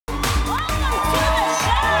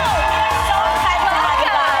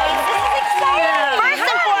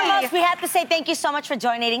say thank you so much for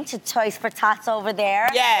donating to Toys for Tots over there.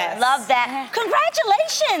 Yes. Love that.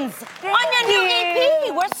 Congratulations on your new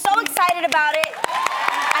EP. We're so excited about it.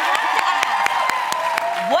 I have to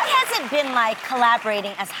ask, what has it been like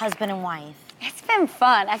collaborating as husband and wife? It's been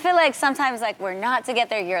fun. I feel like sometimes like we're not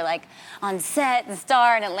together. You're like on set and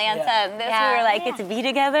star in Atlanta, and this we were like get to be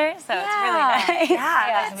together. So it's really nice.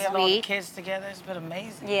 Yeah, We have all the kids together. It's been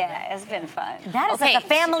amazing. Yeah, it's been fun. that is like a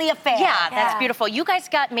family affair. Yeah, that's beautiful. You guys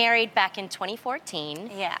got married back in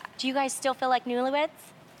 2014. Yeah. Do you guys still feel like newlyweds?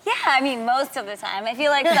 Yeah, I mean most of the time. I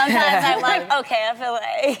feel like sometimes I'm like, okay, I feel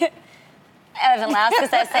like. Evan laughs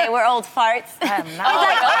because I say we're old farts. I'm not. He's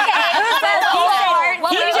like, okay, who says old farts?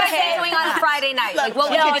 What were you guys doing on a Friday night? Like,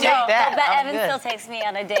 what would you do? that. But I'm Evan good. still takes me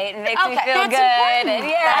on a date and makes me Okay, feel that's good. important. And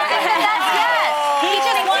yes. He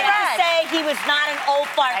just wanted to say he was not an old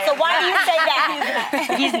fart. So why do you say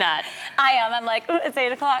that? He's not. I am. I'm like, it's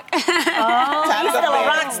 8 o'clock. Oh, he's still a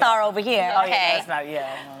rock star over here. Oh, Okay. yeah, that's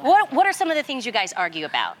not, What are some of the things you guys argue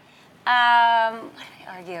about? What do we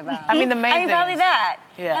argue about? I mean, the main I mean, thing probably is- that.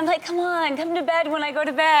 Yeah. I'm like, come on, come to bed when I go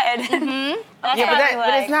to bed. That's Yeah, probably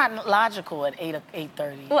but it's not logical at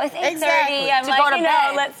 8:30. Well, it's 8:30. Exactly. I'm To like, go to you know,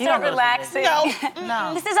 bed. let's You start don't go to relaxing. bed.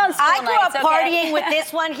 No. This is on school I grew up nights, okay? partying with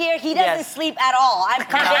this one here. He doesn't Yes. sleep at all. I'm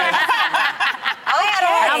convinced. I had a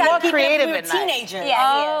hard I'm time more keeping creative it at when we were night. teenagers. Yeah,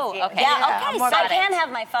 Oh, he is. okay. Yeah, I'm okay, more so I creative. can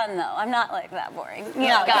have my fun though. I'm not like that boring. You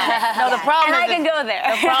No, know, got it. No, the problem and is I can go there.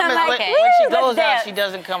 The problem is I'm when, like, when she "Woo, goes let's out, dance." she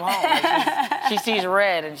doesn't come home. Like, she sees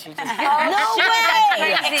red and she just. No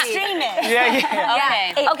way! crazy. Extremist.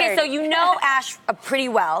 Okay. Okay, so you know Ash pretty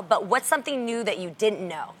well, but what's something new that you didn't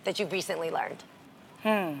know that you've recently learned?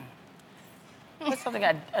 What's something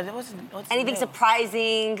what's Anything new?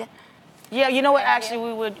 surprising? Yeah, you know what?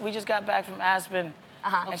 Actually, we just got back from Aspen.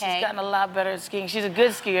 And she's gotten a lot better at skiing. She's a good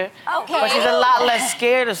skier, but she's a lot less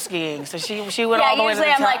scared of skiing. So she went all the way to the usually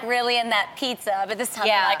I'm top. like really in that pizza, but this time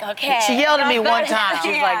I'm like, okay. She yelled at me I'm one good. time. She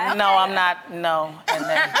was like, "No, I'm not. No." And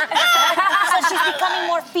then, So she's becoming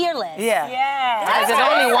more fearless. yeah. Yeah. There's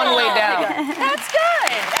only one way down. That's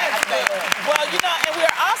good. That's good. Well, you know, and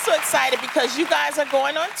we're also excited because you guys are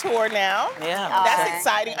going on tour now. Yeah. That's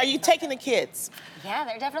exciting. Are you taking the kids? Yeah,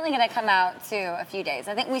 they're definitely gonna come out too a few days.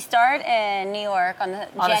 I think we start in New York on the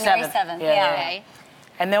On the January 7th. 7th. Yeah. Okay.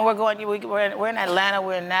 And then we're going. We're in Atlanta.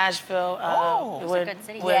 We're in Nashville. We're, good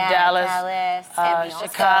city. we're in Dallas. and we also-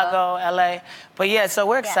 Chicago, LA. But yeah, so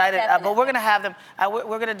we're excited. But definitely. we're gonna have them.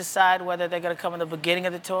 We're gonna decide whether they're gonna come in the beginning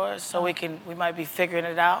of the tour, so we might be figuring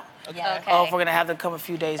it out. Yeah. Or if we're gonna have them come a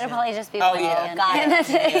few days It'll in. probably just be Oh, one yeah. day. Got it. And that's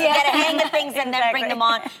it. You gotta hang the things and then bring Exactly. them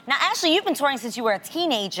on. Now, Ashley, you've been touring since you were a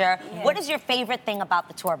teenager. What is your favorite thing about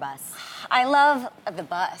the tour bus? I love the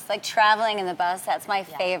bus, like traveling in the bus. That's my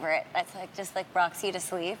favorite. That's like just like rocks you to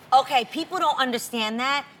sleep. Okay, people don't understand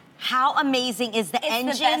that. How amazing is the It's the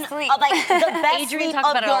engine best sleep. of like the best Adrian sleep talks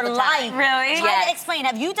of about it all your the time. life? Really? Try Yes. to explain.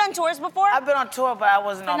 Have you done tours before? I've been on tour, but I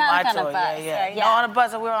wasn't on not my on a tour. bus, Yeah. yeah. No, on a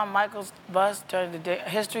bus. We were on Michael's bus during the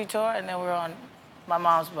history tour, and then we were on my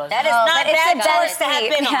mom's bus. That is Oh, not but it's bad the tours best to have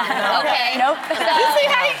sleep. been on. Okay. Nope. You see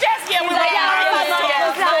how he just we were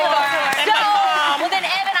Well, then,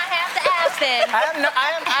 Evan, I have to ask then.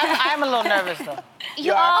 I'm a little nervous though.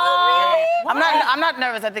 You are. I'm not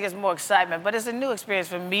nervous. I think it's more excitement, but it's a new experience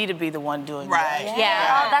for me to be the one doing Right. it.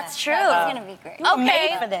 Yeah. Oh, that's true. It's gonna be great.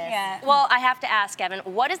 Made for this. Yeah. Well, I have to ask, Evan,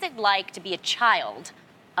 what is it like to be a child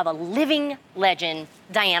of a living legend,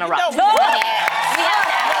 Diana Ross? No, We have to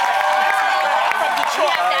ask.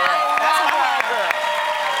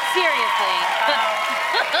 Seriously.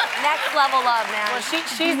 Next level love, man. Well,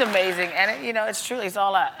 she's amazing, and it's truly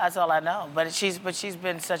that's all I know. But she's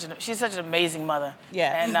been such an amazing mother.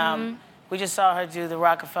 Yeah. And we just saw her do the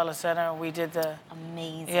Rockefeller Center, and we did the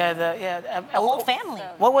Amazing. the whole family.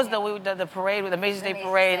 What was the parade with the Amazing Day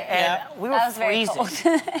Parade, and Yeah. we were That was very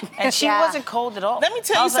freezing, cold. and she wasn't cold at all. Let me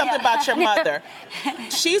tell you something about your mother.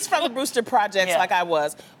 She's from the Brewster Projects Yeah. like I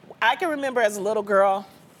was. I can remember as a little girl,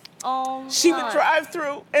 Oh, she would drive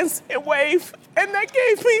through and wave, and that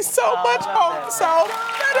gave me so much hope. So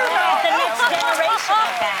let her know. The next generation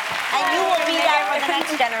of that. And you will be that for the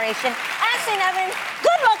next generation. Ashley and Evan,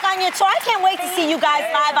 good luck on your tour. I can't wait to see you guys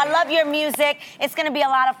live. I love your music. It's going to be a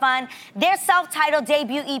lot of fun. Their self-titled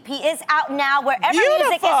debut EP is out now wherever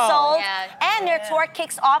music is Beautiful. sold. Yeah. And their tour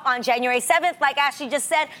kicks off on January 7th. Like Ashley just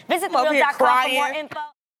said, visit I'm over here thereal.com for more crying. info.